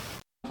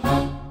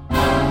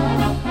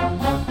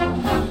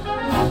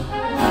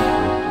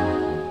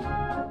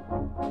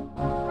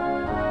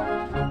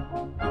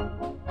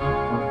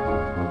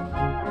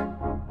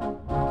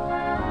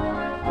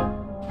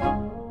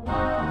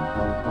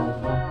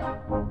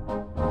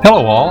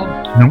Hello all,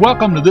 and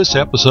welcome to this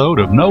episode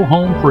of No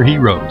Home for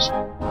Heroes.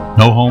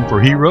 No Home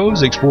for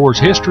Heroes explores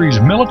history's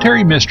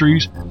military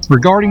mysteries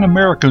regarding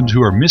Americans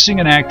who are missing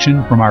in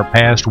action from our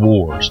past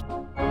wars.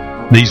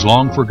 These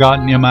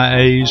long-forgotten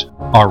MIAs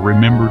are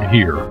remembered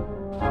here.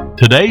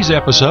 Today's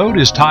episode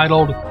is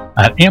titled,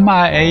 An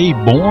MIA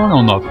Born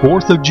on the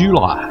 4th of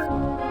July,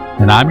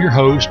 and I'm your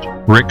host,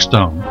 Rick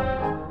Stone.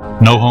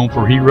 No Home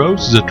for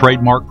Heroes is a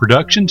trademark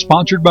production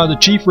sponsored by the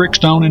Chief Rick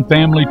Stone and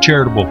Family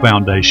Charitable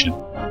Foundation.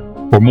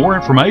 For more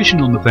information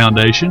on the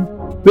foundation,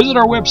 visit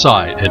our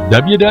website at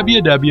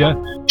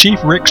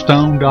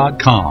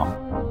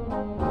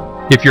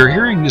www.chiefrickstone.com. If you're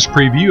hearing this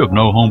preview of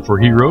No Home for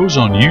Heroes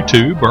on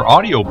YouTube or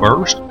Audio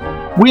Burst,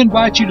 we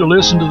invite you to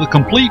listen to the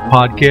complete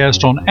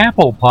podcast on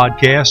Apple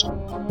Podcasts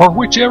or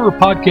whichever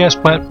podcast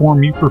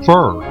platform you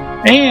prefer,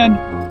 and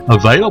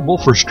available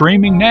for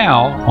streaming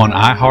now on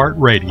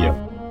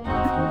iHeartRadio.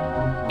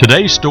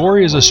 Today's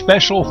story is a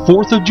special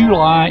 4th of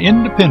July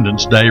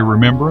Independence Day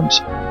remembrance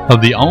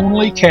of the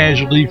only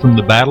casualty from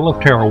the Battle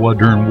of Tarawa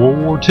during World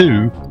War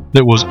II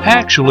that was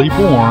actually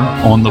born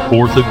on the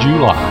 4th of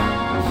July.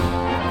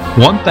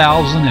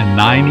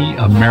 1,090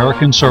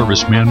 American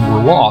servicemen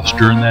were lost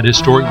during that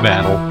historic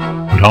battle,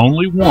 but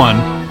only one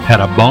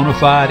had a bona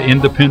fide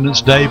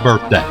Independence Day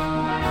birthday.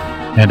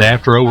 And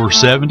after over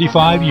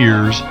 75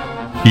 years,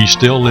 he's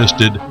still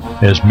listed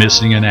as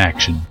missing in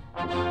action.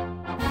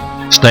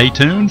 Stay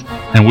tuned,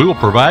 and we will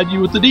provide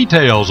you with the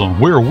details on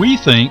where we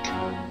think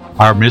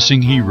our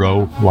missing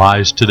hero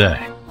lies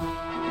today.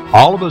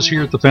 All of us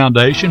here at the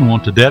Foundation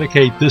want to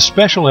dedicate this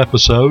special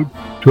episode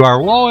to our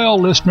loyal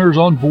listeners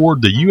on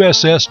board the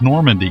USS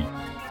Normandy,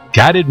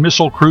 guided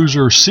missile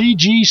cruiser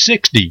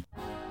CG-60,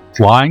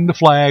 flying the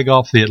flag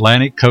off the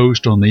Atlantic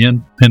coast on the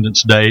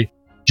Independence Day,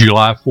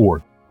 July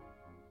 4th.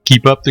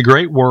 Keep up the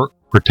great work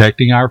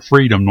protecting our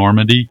freedom,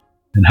 Normandy,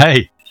 and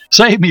hey,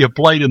 save me a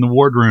plate in the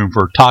wardroom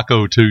for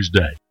Taco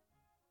Tuesday.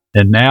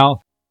 And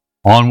now,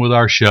 on with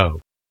our show.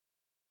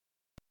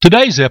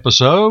 Today's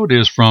episode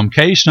is from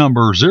case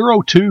number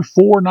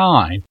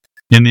 0249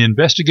 in the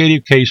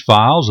investigative case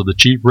files of the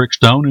Chief Rick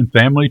Stone and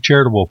Family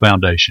Charitable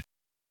Foundation.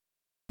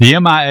 The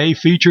MIA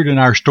featured in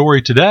our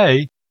story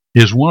today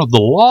is one of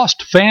the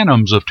lost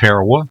phantoms of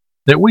Tarawa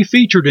that we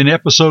featured in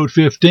episode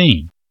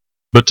 15.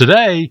 But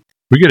today,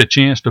 we get a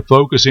chance to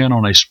focus in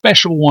on a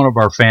special one of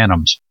our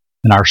phantoms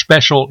in our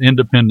special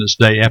Independence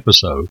Day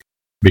episode,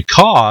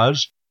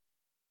 because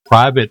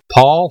Private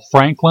Paul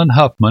Franklin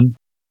Huffman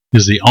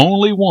is the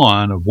only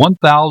one of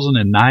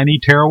 1,090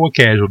 Tarawa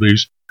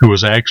casualties who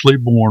was actually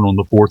born on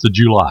the 4th of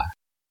July,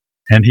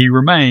 and he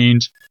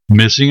remains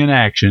missing in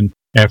action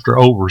after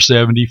over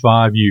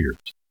 75 years.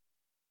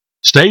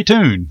 Stay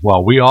tuned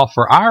while we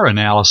offer our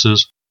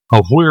analysis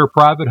of where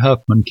Private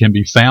Huffman can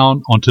be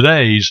found on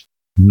today's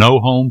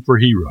No Home for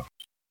Heroes.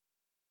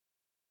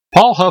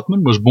 Paul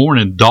Huffman was born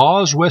in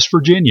Dawes, West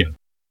Virginia.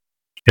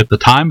 At the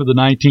time of the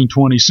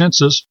 1920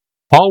 census,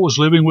 Paul was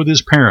living with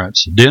his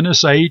parents,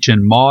 Dennis H.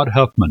 and Maud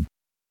Huffman,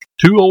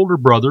 2 older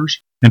brothers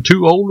and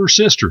 2 older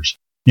sisters,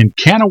 in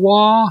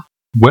Kanawha,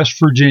 West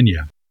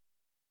Virginia.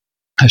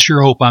 I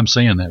sure hope I'm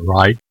saying that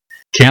right.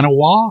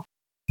 Kanawha?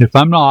 If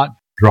I'm not,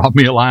 drop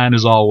me a line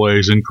as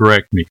always and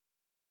correct me.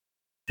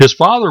 His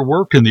father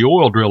worked in the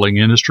oil drilling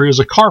industry as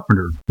a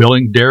carpenter,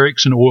 building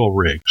derricks and oil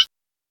rigs.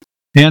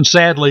 And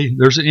sadly,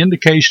 there's an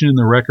indication in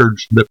the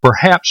records that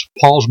perhaps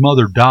Paul's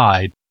mother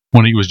died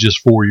when he was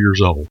just 4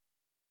 years old.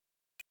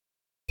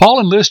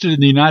 Paul enlisted in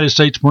the United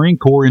States Marine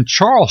Corps in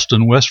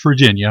Charleston, West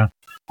Virginia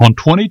on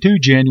 22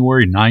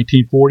 January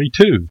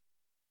 1942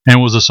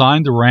 and was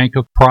assigned the rank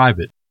of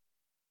private.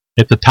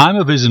 At the time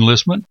of his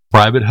enlistment,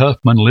 Private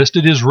Huffman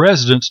listed his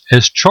residence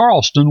as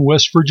Charleston,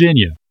 West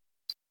Virginia.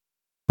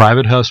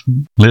 Private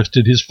Huffman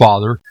listed his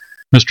father,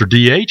 Mr.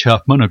 D.H.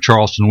 Huffman of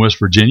Charleston, West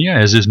Virginia,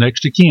 as his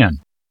next of kin.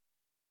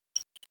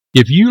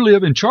 If you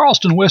live in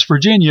Charleston, West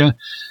Virginia,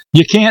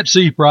 you can't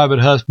see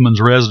Private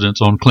Huffman's residence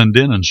on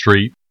Clendenin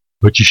Street,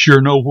 but you sure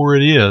know where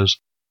it is.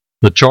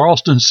 The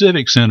Charleston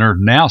Civic Center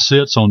now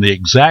sits on the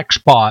exact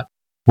spot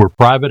where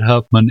Private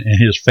Huffman and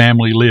his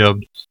family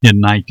lived in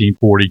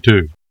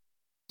 1942.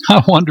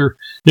 I wonder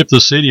if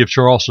the city of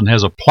Charleston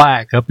has a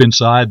plaque up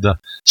inside the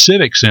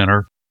Civic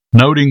Center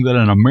noting that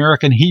an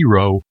American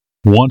hero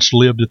once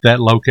lived at that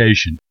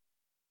location.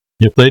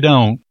 If they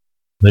don't,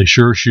 they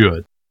sure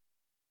should.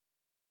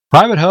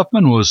 Private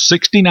Huffman was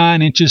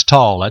 69 inches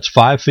tall. That's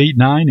 5 feet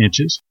 9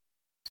 inches.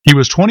 He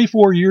was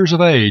 24 years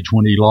of age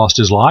when he lost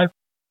his life.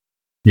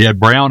 He had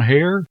brown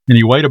hair, and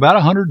he weighed about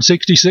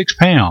 166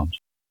 pounds.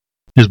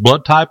 His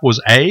blood type was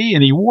A,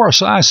 and he wore a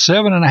size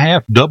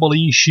 7.5 double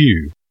E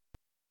shoe.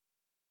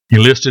 He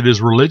listed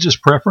his religious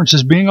preference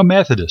as being a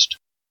Methodist,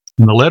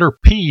 and the letter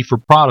P for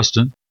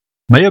Protestant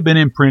may have been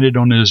imprinted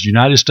on his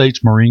United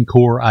States Marine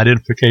Corps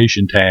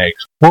identification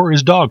tags or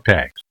his dog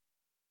tags.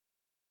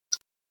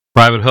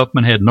 Private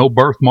Huffman had no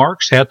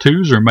birthmarks,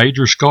 tattoos, or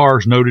major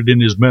scars noted in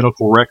his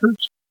medical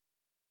records,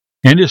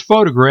 and his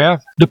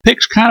photograph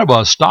depicts kind of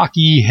a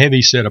stocky,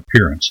 heavy-set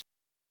appearance.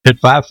 At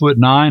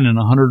 5'9" and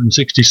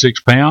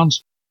 166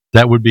 pounds,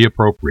 that would be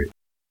appropriate.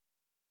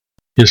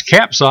 His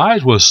cap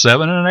size was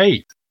 7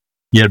 1/8.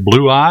 He had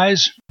blue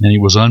eyes, and he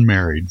was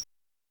unmarried.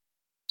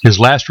 His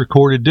last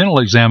recorded dental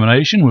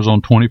examination was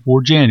on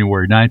 24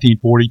 January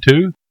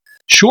 1942,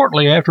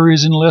 shortly after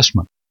his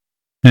enlistment,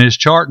 and his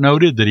chart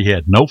noted that he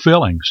had no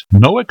fillings,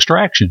 no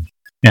extractions,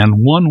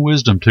 and one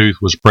wisdom tooth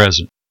was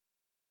present.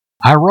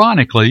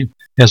 Ironically,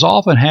 as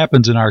often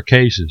happens in our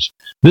cases,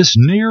 this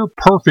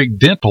near-perfect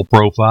dental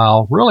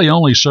profile really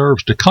only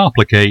serves to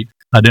complicate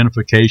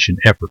identification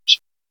efforts.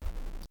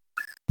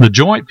 The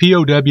Joint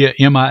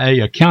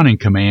POW-MIA Accounting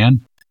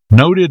Command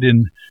noted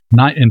in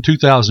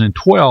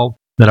 2012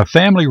 that a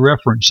family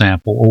reference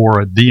sample, or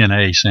a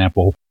DNA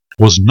sample,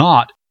 was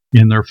not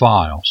in their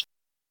files.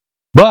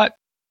 But,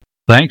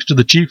 thanks to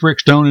the Chief Rick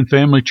Stone and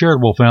Family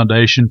Charitable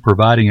Foundation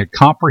providing a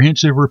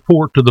comprehensive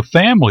report to the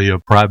family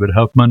of Private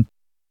Huffman,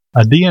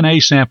 a DNA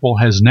sample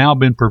has now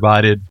been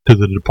provided to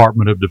the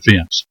Department of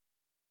Defense.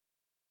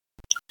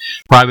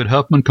 Private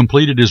Huffman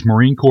completed his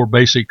Marine Corps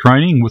basic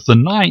training with the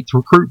 9th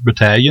Recruit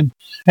Battalion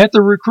at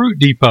the Recruit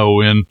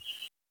Depot in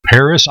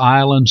Parris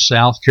Island,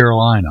 South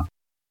Carolina.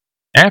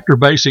 After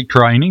basic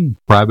training,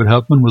 Private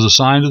Huffman was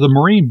assigned to the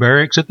Marine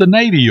Barracks at the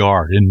Navy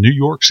Yard in New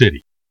York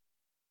City.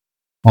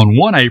 On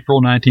 1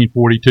 April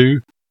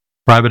 1942,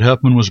 Private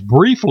Huffman was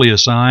briefly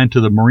assigned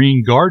to the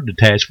Marine Guard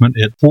Detachment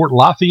at Fort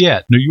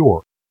Lafayette, New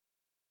York.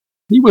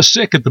 He was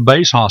sick at the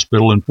base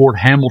hospital in Fort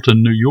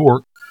Hamilton, New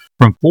York,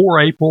 from 4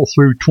 April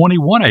through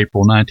 21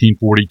 April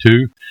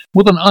 1942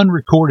 with an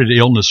unrecorded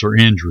illness or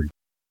injury.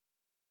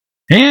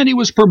 And he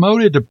was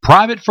promoted to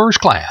Private First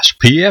Class,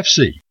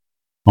 PFC,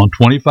 on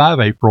 25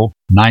 April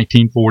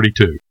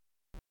 1942.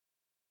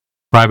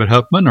 Private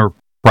Huffman, or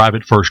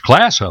Private First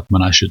Class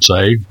Huffman, I should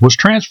say, was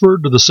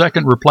transferred to the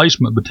 2nd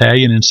Replacement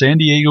Battalion in San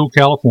Diego,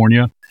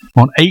 California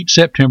on 8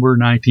 September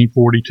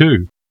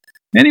 1942,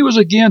 and he was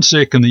again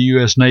sick in the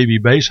U.S. Navy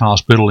Base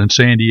Hospital in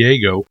San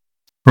Diego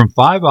from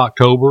 5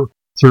 October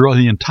through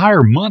the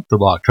entire month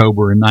of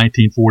October in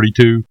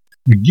 1942,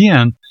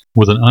 again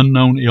with an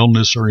unknown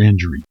illness or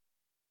injury.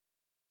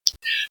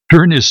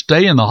 During his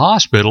stay in the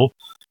hospital,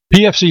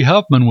 PFC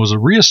Huffman was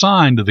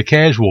reassigned to the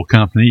Casual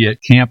Company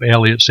at Camp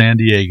Elliott, San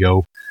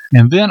Diego,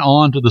 and then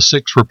on to the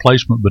 6th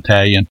Replacement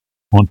Battalion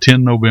on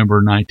 10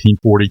 November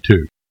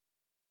 1942.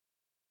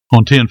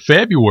 On 10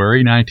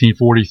 February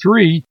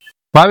 1943,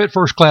 Private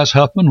First Class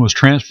Huffman was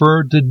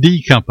transferred to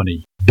D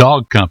Company,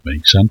 Dog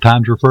Company,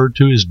 sometimes referred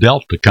to as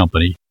Delta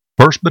Company,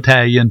 1st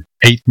Battalion,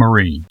 8th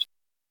Marines.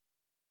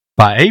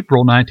 By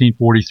April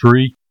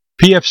 1943,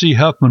 PFC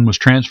Huffman was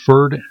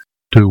transferred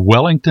to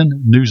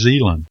Wellington, New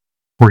Zealand,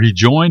 where he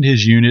joined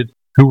his unit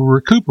who were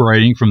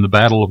recuperating from the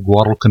Battle of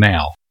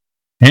Guadalcanal,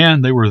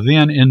 and they were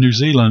then in New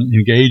Zealand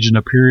engaged in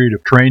a period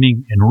of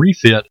training and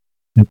refit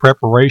in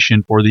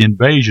preparation for the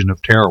invasion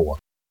of Tarawa.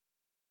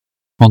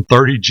 On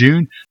 30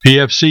 June,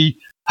 PFC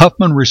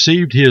Huffman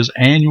received his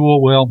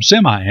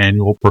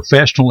semi-annual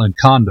professional and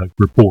conduct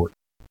report,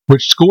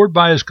 which scored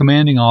by his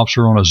commanding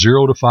officer on a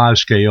 0 to 5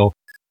 scale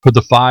for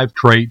the 5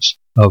 traits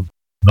of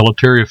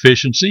military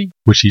efficiency,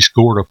 which he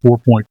scored a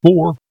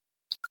 4.4,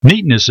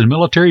 neatness and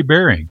military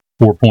bearing,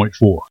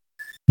 4.4,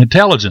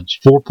 intelligence,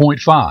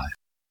 4.5,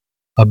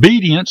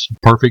 obedience, a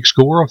perfect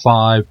score of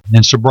 5,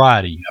 and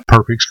sobriety, a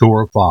perfect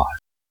score of 5.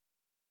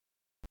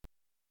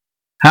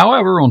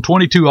 However, on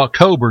 22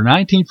 October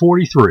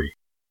 1943,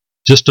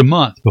 just a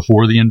month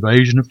before the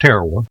invasion of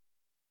Tarawa,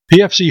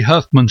 PFC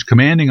Huffman's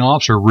commanding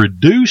officer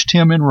reduced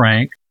him in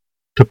rank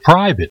to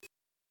private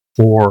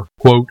for,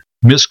 quote,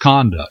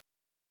 misconduct.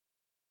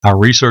 Our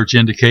research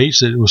indicates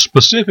that it was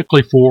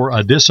specifically for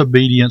a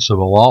disobedience of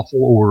a lawful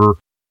order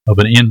of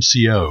an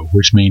NCO,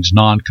 which means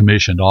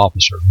non-commissioned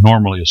officer,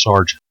 normally a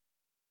sergeant.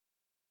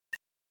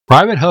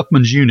 Private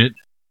Huffman's unit,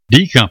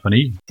 D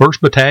Company,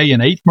 1st Battalion,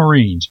 8th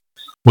Marines,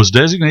 was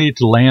designated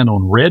to land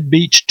on Red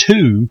Beach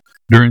 2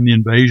 during the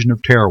invasion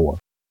of Tarawa.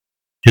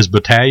 His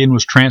battalion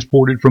was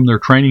transported from their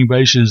training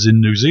bases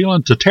in New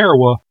Zealand to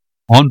Tarawa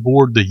on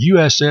board the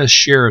USS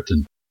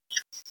Sheraton.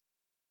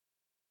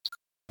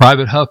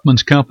 Private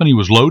Huffman's company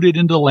was loaded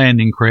into the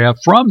landing craft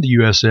from the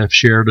USS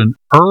Sheraton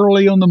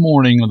early on the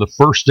morning of the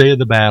first day of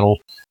the battle,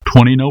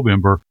 20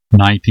 November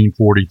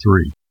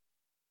 1943.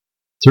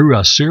 Through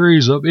a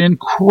series of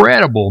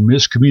incredible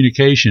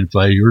miscommunication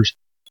failures,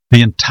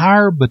 the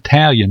entire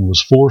battalion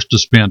was forced to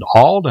spend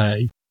all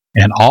day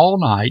and all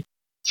night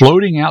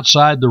floating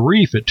outside the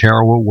reef at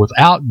Tarawa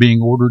without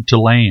being ordered to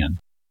land.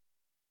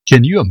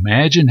 Can you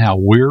imagine how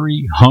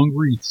weary,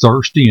 hungry,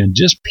 thirsty, and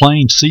just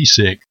plain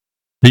seasick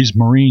these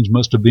Marines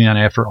must have been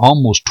after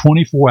almost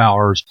 24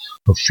 hours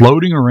of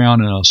floating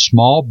around in a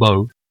small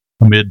boat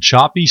amid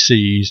choppy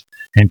seas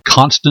and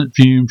constant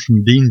fumes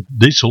from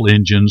diesel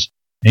engines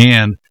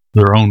and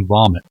their own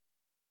vomit?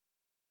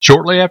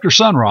 Shortly after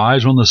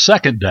sunrise on the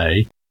second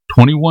day,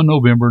 21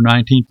 November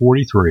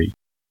 1943,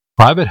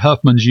 Private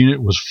Huffman's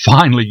unit was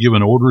finally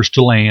given orders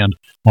to land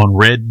on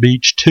Red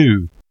Beach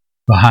 2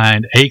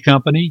 behind A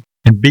Company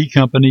and B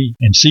Company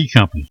and C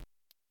Company,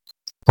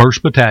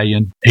 1st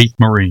Battalion, 8th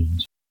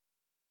Marines.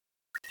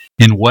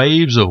 In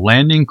waves of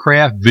landing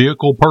craft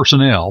vehicle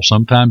personnel,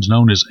 sometimes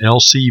known as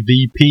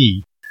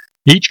LCVP,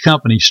 Each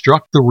company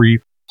struck the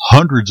reef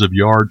hundreds of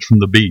yards from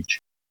the beach.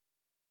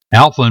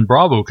 Alpha and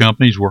Bravo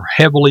companies were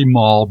heavily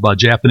mauled by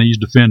Japanese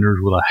defenders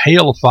with a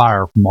hail of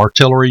fire from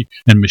artillery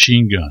and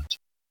machine guns.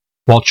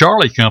 While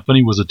Charlie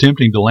Company was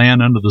attempting to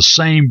land under the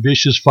same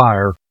vicious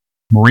fire,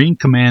 Marine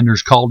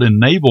commanders called in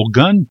naval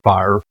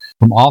gunfire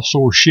from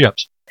offshore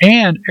ships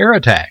and air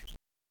attacks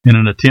in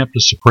an attempt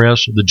to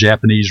suppress the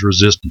Japanese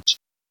resistance.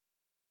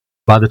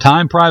 By the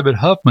time Private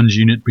Huffman's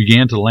unit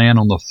began to land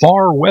on the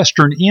far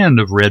western end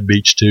of Red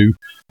Beach 2,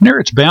 near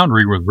its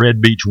boundary with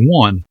Red Beach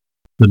 1,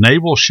 the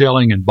naval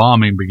shelling and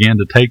bombing began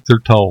to take their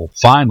toll,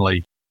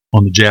 finally,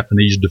 on the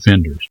Japanese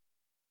defenders.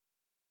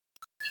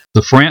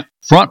 The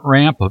front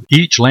ramp of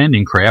each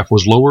landing craft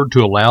was lowered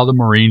to allow the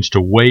Marines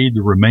to wade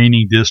the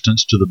remaining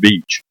distance to the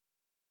beach.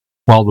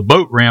 While the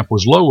boat ramp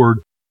was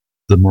lowered,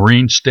 the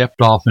Marines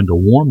stepped off into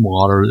warm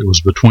water that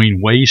was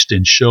between waist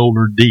and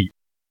shoulder deep.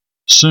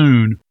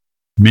 Soon,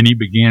 many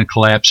began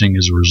collapsing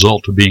as a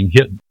result of being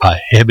hit by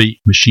heavy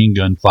machine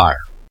gun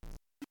fire.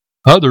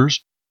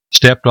 Others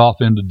stepped off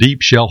into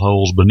deep shell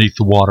holes beneath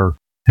the water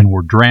and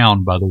were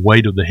drowned by the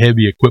weight of the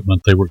heavy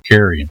equipment they were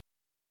carrying.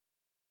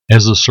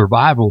 As the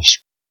survivors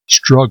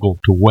struggled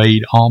to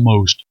wade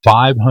almost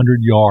 500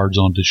 yards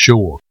onto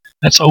shore,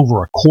 that's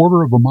over a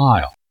quarter of a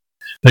mile,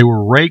 they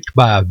were raked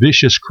by a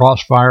vicious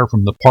crossfire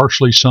from the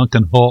partially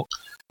sunken hulk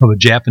of a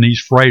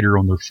Japanese freighter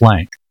on their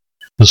flank,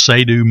 the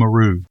Seidu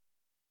Maru,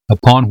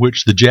 upon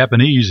which the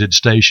Japanese had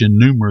stationed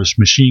numerous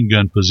machine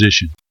gun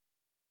positions.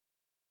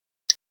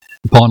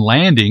 Upon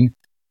landing,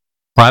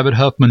 Private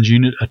Huffman's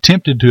unit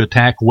attempted to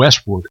attack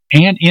westward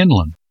and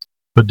inland,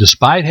 but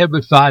despite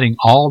heavy fighting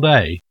all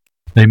day,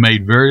 they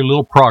made very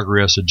little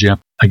progress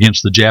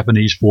against the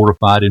Japanese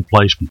fortified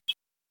emplacements.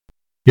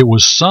 It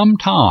was some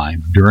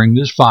time during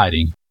this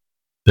fighting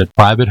that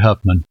Private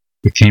Huffman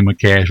became a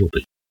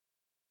casualty.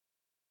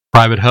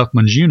 Private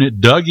Huffman's unit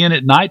dug in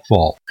at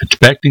nightfall,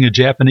 expecting a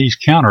Japanese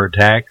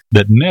counterattack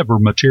that never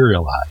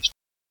materialized.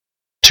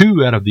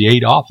 2 out of the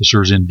 8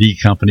 officers in D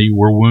Company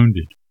were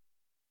wounded.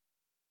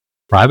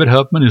 Private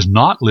Huffman is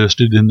not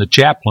listed in the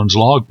chaplain's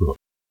logbook.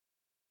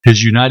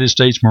 His United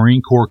States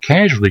Marine Corps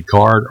casualty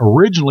card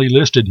originally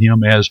listed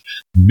him as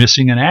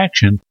missing in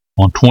action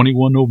on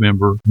 21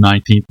 November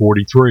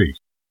 1943.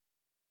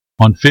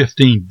 On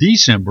 15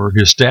 December,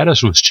 his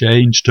status was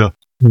changed to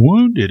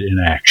wounded in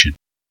action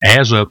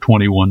as of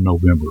 21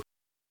 November.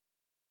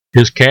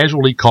 His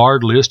casualty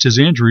card lists his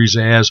injuries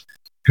as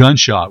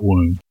gunshot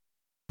wound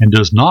and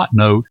does not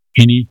note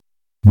any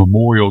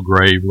memorial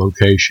grave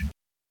location.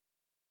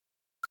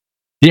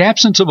 The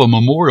absence of a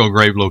memorial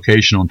grave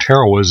location on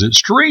Tarawa is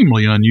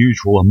extremely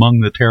unusual among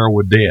the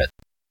Tarawa dead.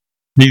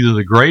 Neither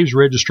the Graves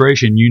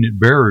Registration Unit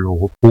Burial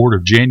Report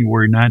of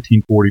January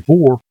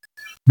 1944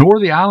 nor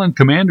the Island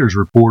Commander's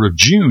Report of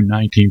June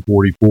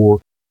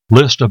 1944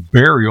 list a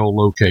burial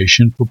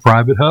location for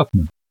Private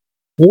Huffman,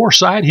 or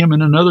cite him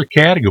in another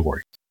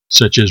category,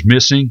 such as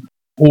missing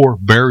or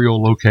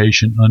burial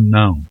location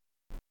unknown.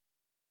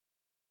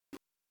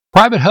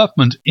 Private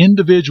Huffman's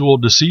individual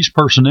deceased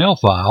personnel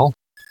file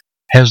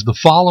has the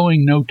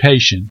following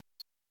notation,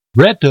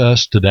 read to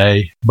us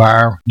today by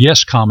our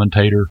guest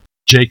commentator,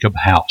 Jacob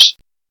House.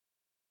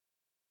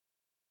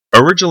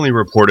 Originally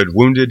reported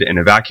wounded and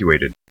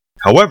evacuated.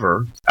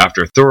 However,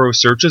 after thorough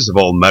searches of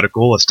all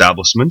medical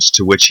establishments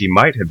to which he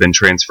might have been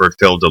transferred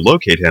failed to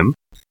locate him,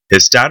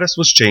 his status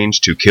was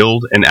changed to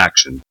killed in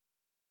action.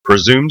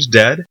 Presumed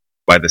dead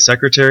by the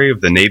Secretary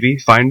of the Navy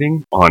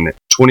finding on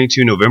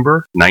 22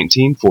 November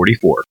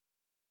 1944.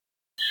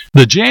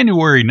 The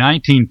January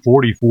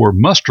 1944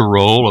 muster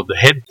roll of the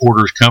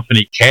Headquarters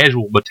Company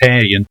Casual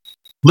Battalion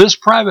lists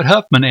Private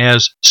Huffman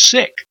as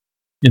sick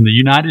in the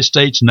United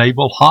States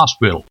Naval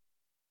Hospital.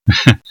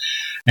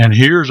 And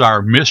here's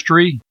our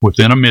mystery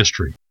within a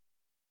mystery.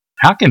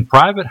 How can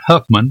Private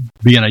Huffman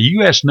be in a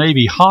U.S.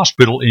 Navy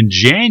hospital in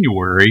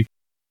January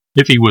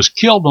if he was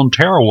killed on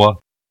Tarawa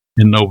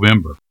in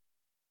November?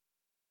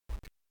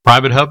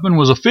 Private Huffman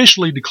was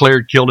officially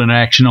declared killed in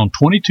action on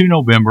 22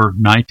 November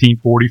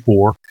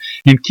 1944,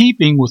 in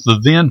keeping with the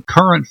then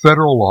current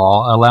federal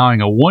law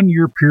allowing a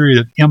 1-year period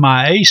of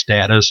MIA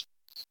status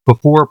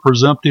before a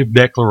presumptive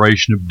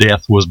declaration of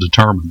death was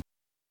determined.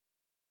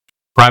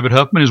 Private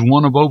Huffman is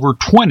one of over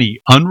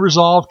 20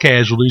 unresolved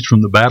casualties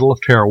from the Battle of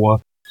Tarawa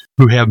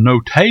who have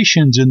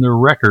notations in their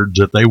records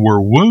that they were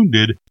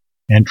wounded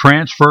and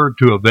transferred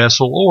to a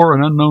vessel or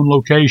an unknown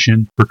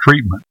location for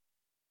treatment,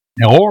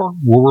 or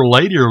were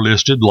later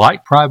listed,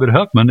 like Private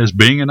Huffman, as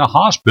being in a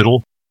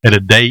hospital at a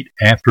date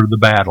after the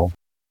battle.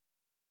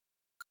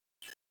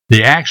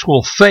 The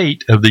actual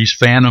fate of these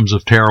phantoms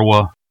of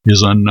Tarawa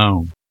is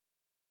unknown.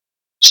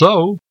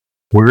 So,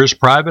 where is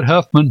Private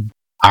Huffman,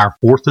 our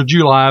 4th of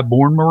July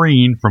born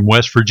Marine from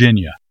West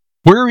Virginia?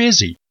 Where is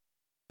he?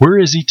 Where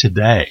is he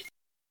today?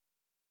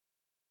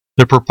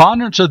 The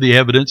preponderance of the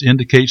evidence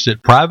indicates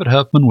that Private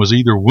Huffman was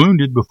either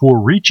wounded before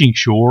reaching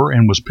shore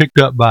and was picked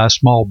up by a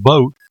small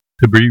boat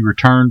to be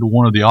returned to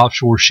one of the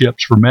offshore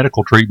ships for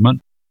medical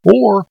treatment,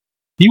 or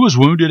he was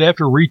wounded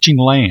after reaching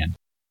land.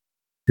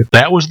 If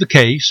that was the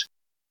case,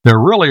 There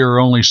really are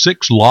only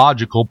 6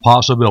 logical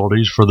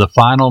possibilities for the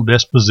final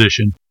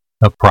disposition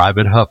of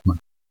Private Huffman.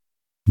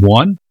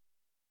 1.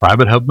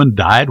 Private Huffman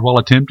died while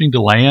attempting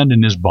to land,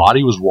 and his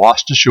body was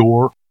washed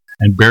ashore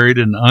and buried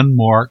in an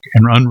unmarked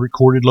and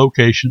unrecorded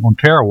location on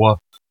Tarawa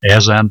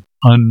as an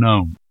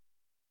unknown.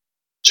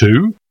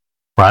 2.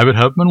 Private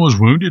Huffman was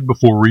wounded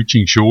before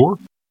reaching shore,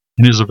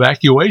 and his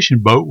evacuation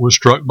boat was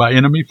struck by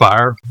enemy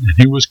fire, and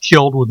he was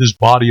killed with his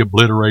body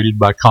obliterated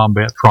by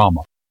combat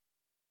trauma.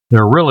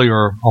 There really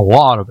are a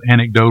lot of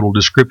anecdotal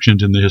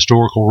descriptions in the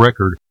historical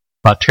record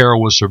by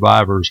Tarawa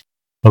survivors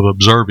of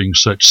observing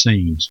such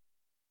scenes.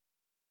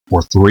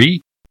 Or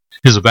 3,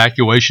 his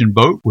evacuation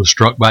boat was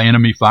struck by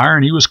enemy fire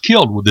and he was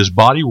killed with his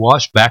body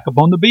washed back up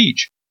on the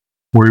beach,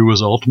 where he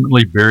was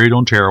ultimately buried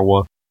on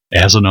Tarawa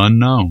as an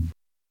unknown.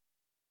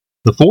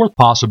 The 4th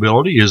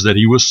possibility is that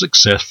he was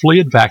successfully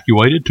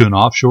evacuated to an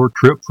offshore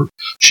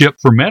ship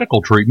for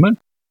medical treatment,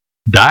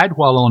 died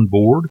while on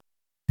board,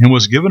 and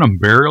was given a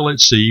burial at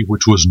sea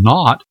which was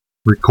not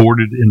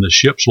recorded in the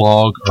ship's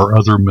log or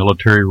other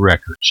military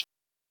records.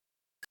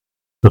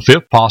 The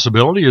 5th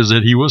possibility is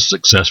that he was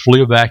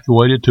successfully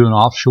evacuated to an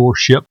offshore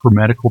ship for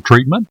medical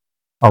treatment,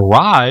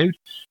 arrived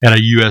at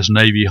a U.S.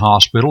 Navy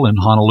hospital in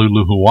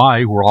Honolulu,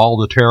 Hawaii, where all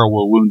the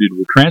Tarawa wounded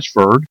were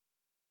transferred,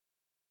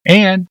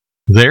 and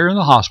there in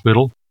the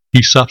hospital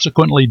he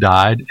subsequently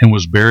died and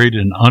was buried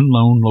in an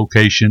unknown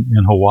location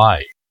in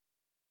Hawaii.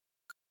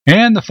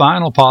 And the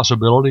final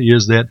possibility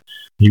is that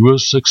he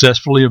was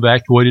successfully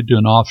evacuated to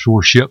an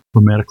offshore ship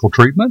for medical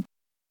treatment,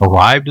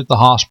 arrived at the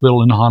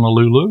hospital in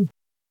Honolulu,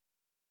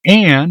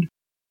 and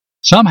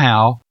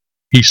somehow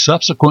he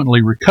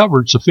subsequently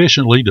recovered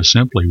sufficiently to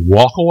simply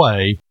walk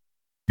away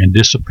and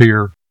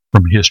disappear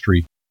from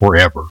history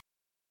forever.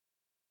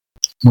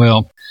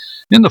 Well,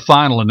 in the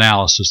final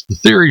analysis, the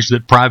theories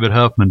that Private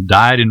Huffman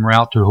died en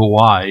route to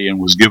Hawaii and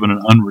was given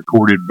an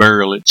unrecorded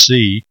burial at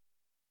sea,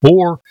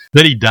 or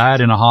that he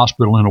died in a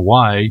hospital in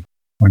Hawaii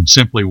and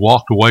simply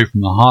walked away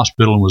from the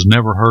hospital and was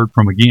never heard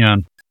from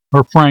again,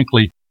 are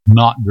frankly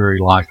not very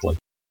likely.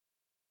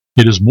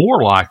 It is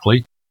more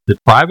likely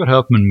that Private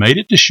Huffman made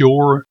it to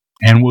shore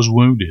and was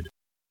wounded.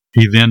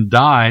 He then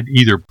died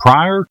either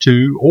prior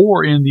to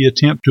or in the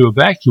attempt to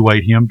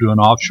evacuate him to an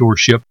offshore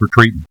ship for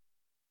treatment.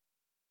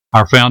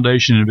 Our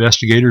Foundation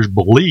investigators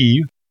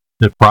believe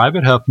that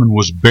Private Huffman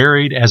was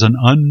buried as an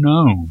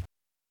unknown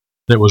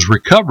that was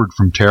recovered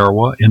from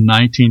Tarawa in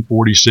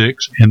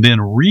 1946 and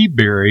then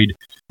reburied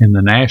in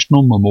the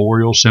National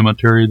Memorial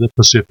Cemetery of the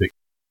Pacific,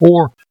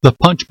 or the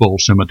Punch Bowl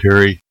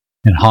Cemetery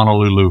in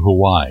Honolulu,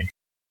 Hawaii.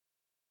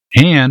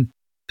 And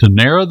to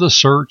narrow the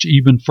search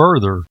even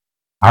further,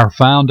 our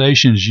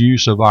Foundation's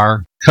use of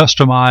our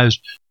customized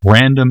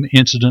Random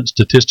Incident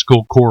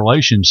Statistical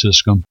Correlation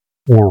System,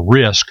 or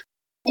RISC,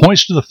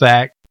 points to the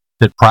fact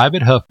that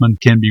Private Huffman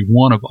can be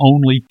one of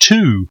only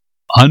 2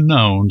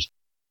 unknowns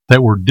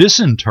that were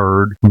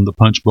disinterred from the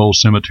Punch Bowl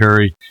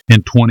Cemetery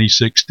in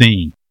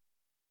 2016.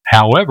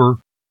 However,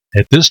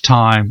 at this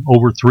time,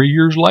 over 3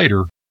 years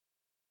later,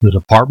 the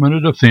Department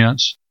of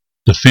Defense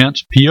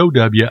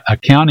POW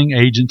Accounting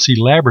Agency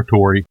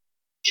Laboratory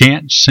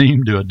can't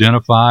seem to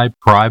identify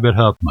Private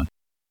Huffman.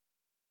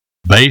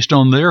 Based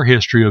on their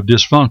history of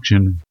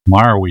dysfunction,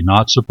 why are we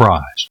not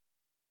surprised?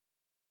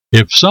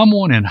 If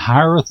someone in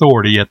higher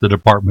authority at the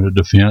Department of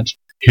Defense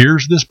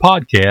hears this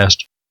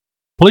podcast,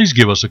 please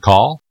give us a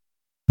call,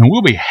 and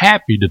we'll be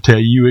happy to tell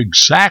you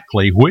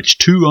exactly which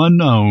 2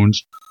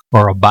 unknowns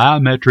are a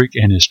biometric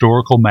and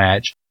historical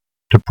match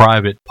to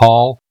Private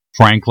Paul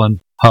Franklin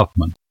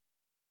Huffman,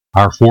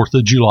 our 4th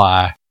of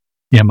July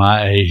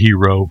MIA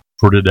hero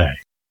for today.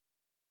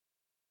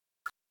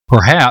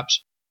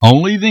 Perhaps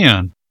only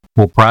then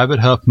will Private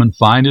Huffman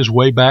find his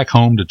way back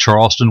home to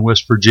Charleston,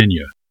 West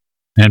Virginia,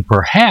 and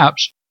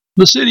perhaps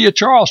the city of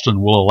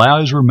Charleston will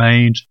allow his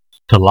remains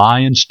to lie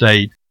in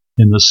state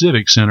in the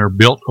Civic Center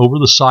built over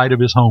the site of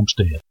his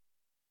homestead,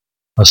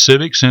 a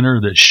civic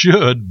center that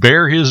should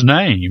bear his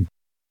name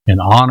in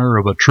honor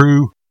of a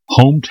true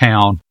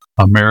hometown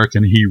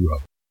American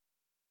hero.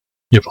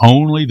 If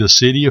only the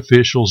city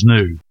officials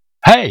knew.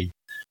 Hey,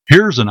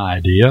 here's an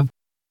idea.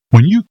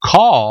 When you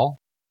call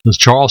the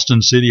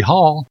Charleston City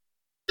Hall,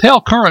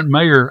 tell current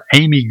Mayor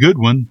Amy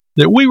Goodwin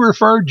that we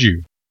referred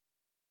you.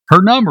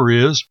 Her number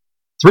is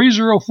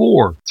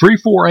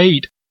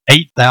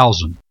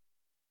 304-348-8000.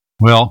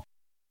 Well,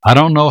 I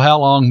don't know how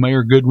long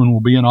Mayor Goodwin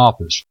will be in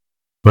office,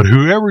 but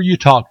whoever you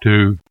talk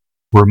to,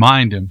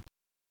 remind him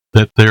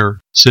that their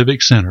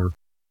civic center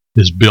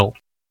is built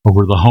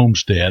over the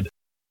homestead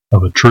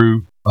of a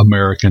true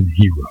American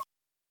hero.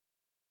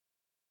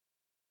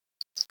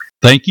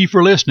 Thank you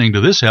for listening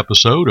to this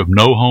episode of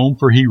No Home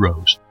for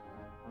Heroes.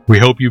 We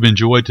hope you've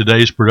enjoyed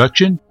today's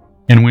production,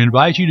 and we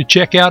invite you to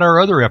check out our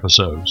other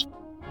episodes.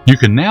 You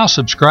can now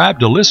subscribe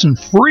to listen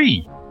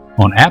free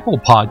on Apple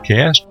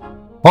Podcast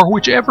or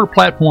whichever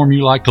platform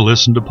you like to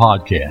listen to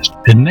podcasts,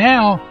 and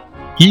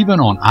now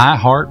even on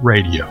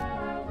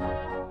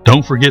iHeartRadio.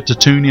 Don't forget to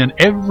tune in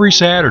every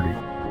Saturday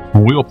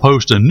when we'll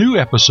post a new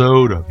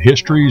episode of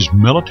History's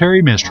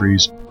Military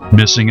Mysteries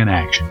Missing in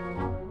Action.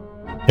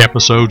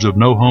 Episodes of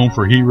No Home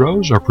for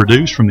Heroes are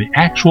produced from the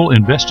actual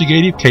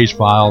investigative case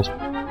files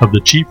of the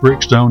Chief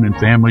Rick Stone and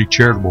Family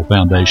Charitable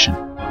Foundation,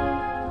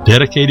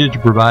 dedicated to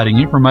providing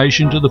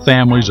information to the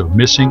families of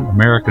missing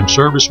American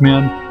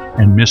servicemen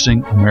and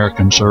missing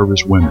American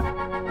servicewomen.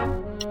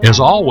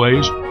 As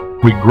always,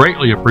 we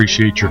greatly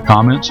appreciate your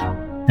comments,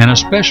 and a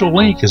special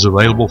link is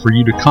available for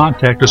you to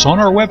contact us on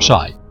our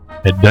website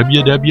at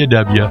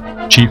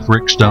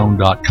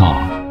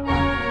www.chiefrickstone.com.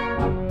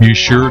 You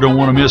sure don't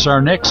want to miss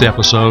our next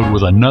episode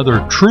with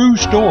another true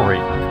story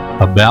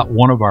about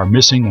one of our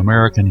missing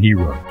American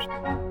heroes.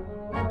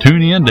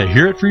 Tune in to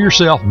hear it for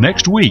yourself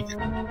next week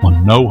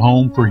on No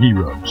Home for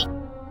Heroes.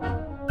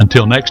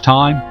 Until next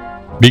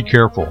time, be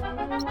careful,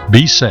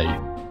 be safe,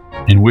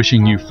 and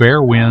wishing you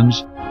fair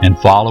winds and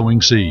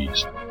following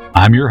seas.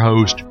 I'm your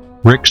host,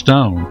 Rick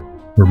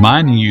Stone,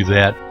 reminding you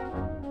that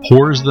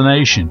poor is the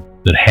nation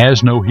that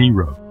has no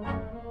hero,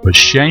 but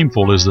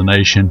shameful is the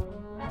nation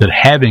that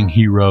having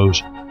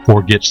heroes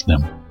forgets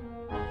them.